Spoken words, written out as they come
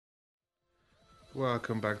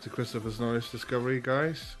Welcome back to Christopher's Knowledge Discovery,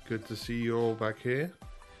 guys. Good to see you all back here.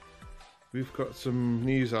 We've got some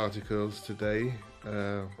news articles today,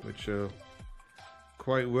 which are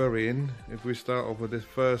quite worrying. If we start off with this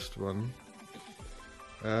first one,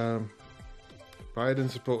 Biden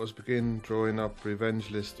supporters begin drawing up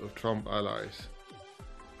revenge list of Trump allies.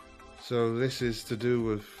 So this is to do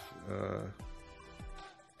with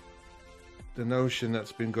the notion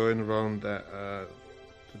that's been going around that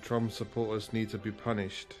the Trump supporters need to be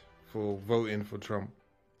punished for voting for Trump.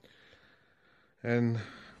 And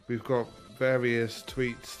we've got various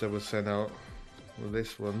tweets that were sent out with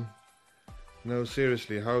this one. No,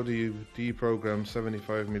 seriously, how do you deprogram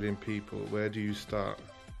 75 million people? Where do you start?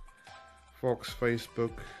 Fox,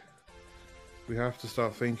 Facebook. We have to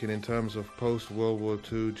start thinking in terms of post-World War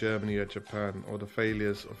II Germany or Japan, or the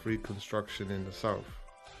failures of Reconstruction in the South.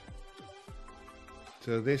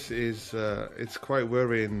 So this is, it's quite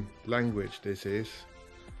worrying language, this is,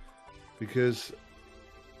 because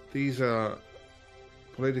these are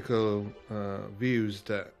political views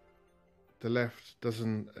that the left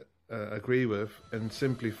doesn't agree with, and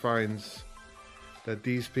simply finds that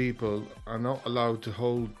these people are not allowed to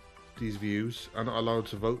hold these views, are not allowed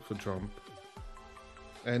to vote for Trump.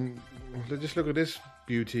 And let's just look at this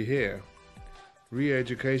beauty here.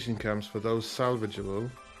 Re-education camps for those salvageable.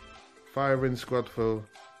 Firing squad for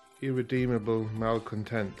irredeemable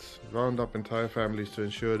malcontents. Round up entire families to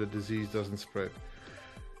ensure the disease doesn't spread.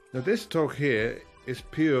 Now this talk here is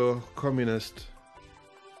pure communist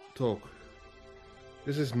talk.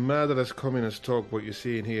 This is murderous communist talk, what you're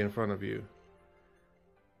seeing here in front of you.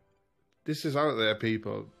 This is out there,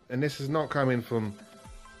 people. And this is not coming from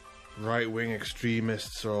right-wing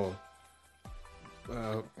extremists or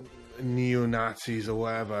neo-Nazis or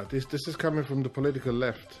whatever. This is coming from the political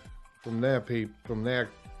left. From their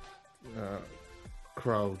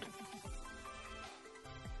crowd.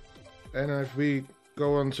 And if we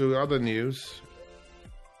go on to other news,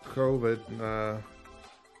 COVID,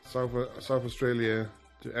 South Australia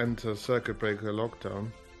to enter circuit breaker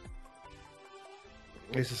lockdown.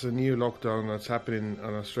 This is a new lockdown that's happening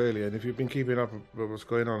in Australia, and if you've been keeping up with what's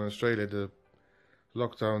going on in Australia, the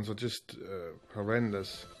lockdowns are just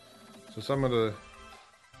horrendous. So some of the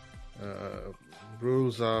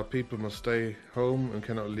rules are people must stay home and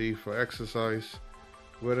cannot leave for exercise.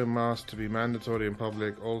 Wearing masks to be mandatory in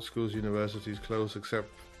public. All schools, universities closed except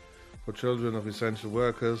for children of essential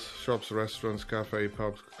workers. Shops, restaurants, cafe,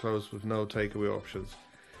 pubs closed with no takeaway options.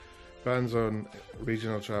 Bans on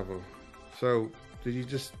regional travel. So, did you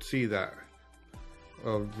just see that?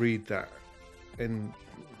 Or read that? And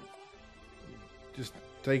just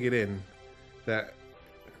take it in that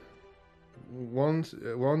one,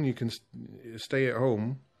 you can stay at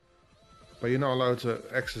home, but you're not allowed to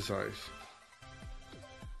exercise.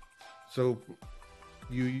 So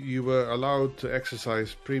you were allowed to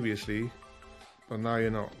exercise previously, but now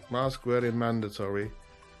you're not. Mask wearing mandatory.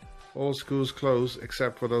 All schools closed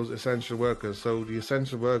except for those essential workers. So the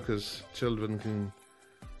essential workers' children can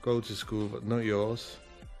go to school, but not yours.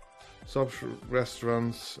 Shops,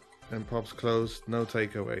 restaurants and pubs closed. No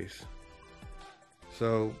takeaways.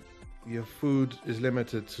 So your food is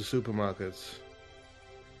limited to supermarkets,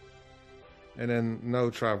 and then no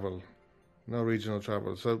travel, no regional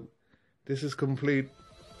travel. So this is complete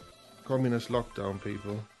communist lockdown,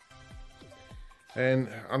 people. And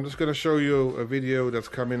I'm just going to show you a video that's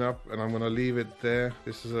coming up, and I'm going to leave it there.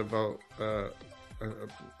 This is about a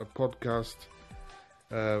podcast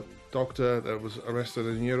doctor that was arrested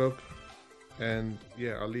in Europe, and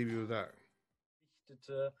yeah, I'll leave you with that.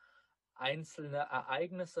 Einzelne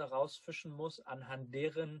Ereignisse rausfischen muss, anhand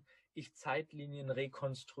deren ich Zeitlinien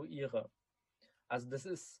rekonstruiere. Also das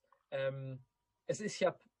ist, es ist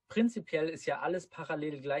ja, prinzipiell ist ja alles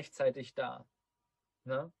parallel gleichzeitig da.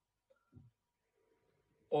 Ne?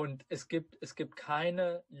 Und es gibt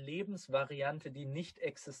keine Lebensvariante, die nicht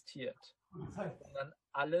existiert, sondern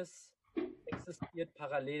alles existiert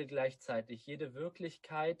parallel gleichzeitig. Jede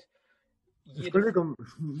Wirklichkeit, Entschuldigung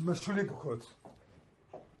kurz.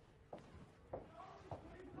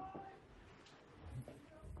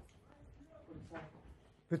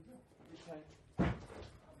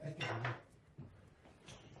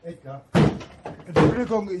 Edgar.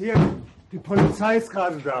 Entschuldigung, hier, die Polizei ist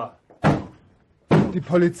gerade da. Die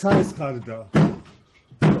Polizei ist gerade da.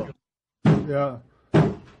 Ja.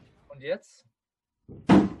 Und jetzt?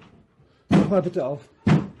 Mach mal bitte auf.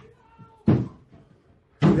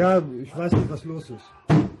 Ja, ich weiß nicht, was los ist.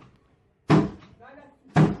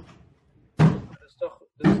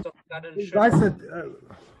 Das ist doch gerade ein Ich weiß nicht.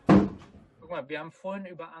 Guck mal, wir haben vorhin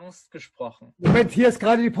über Angst gesprochen. Moment, hier ist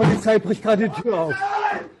gerade die Polizei, bricht gerade die Tür auf.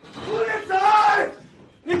 Polizei!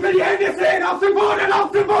 will die Hände sehen! Auf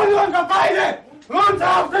den Boden, runter beide!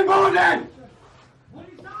 Runter auf den Boden!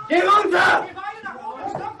 Geh runter!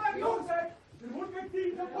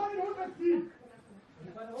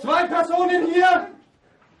 Zwei Personen hier!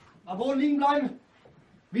 Am Boden liegen bleiben!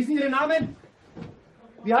 Wie sind Ihre Namen?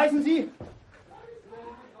 Wie heißen Sie?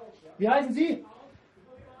 Wie heißen Sie?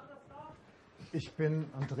 Ich bin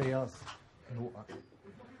Andreas Noack.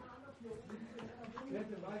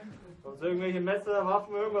 Sonst irgendwelche Messer,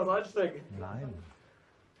 Waffen, irgendwas einstecken? Nein.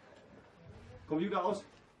 Computer aus.